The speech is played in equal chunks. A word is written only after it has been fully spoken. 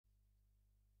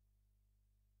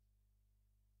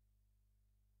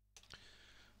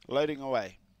Loading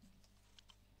away.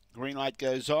 Green light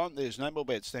goes on. There's no more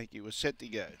bets. Thank you. We're set to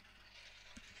go.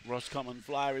 Roscommon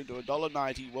Flyer into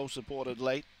 $1.90. Well supported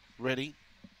late. Ready.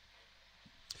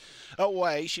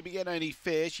 Away, she began only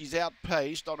fair. She's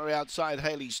outpaced. On her outside,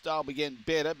 Hayley Style began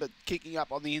better, but kicking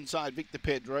up on the inside, Victor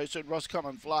Pedrosa.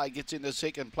 Roscommon Fly gets into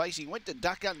second place. He went to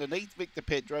duck underneath Victor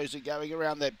Pedrosa going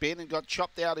around that bend and got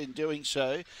chopped out in doing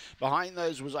so. Behind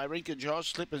those was Irinka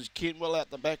Josh, Slippers Kinwell.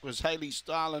 Out the back was Hayley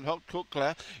Style and Hot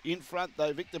Cookler. In front,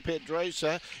 though, Victor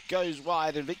Pedrosa goes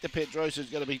wide, and Victor Pedrosa is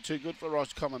going to be too good for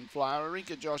Roscommon Fly.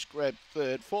 Irinka Josh grabbed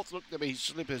third. Fourth looked to be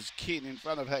Slippers Kin in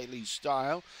front of Hayley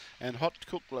Style, and Hot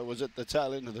Cookler was at the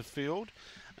tail end of the field.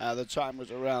 The time was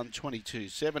around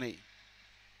 22.70.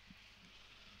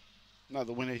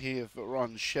 Another winner here for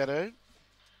Ron Shadow.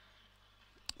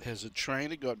 Has a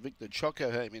trainer, got Victor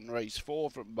Choco home in race 4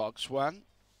 from box 1.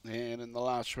 And in the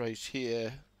last race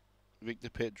here, Victor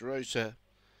Pedrosa,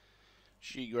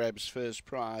 she grabs first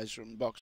prize from box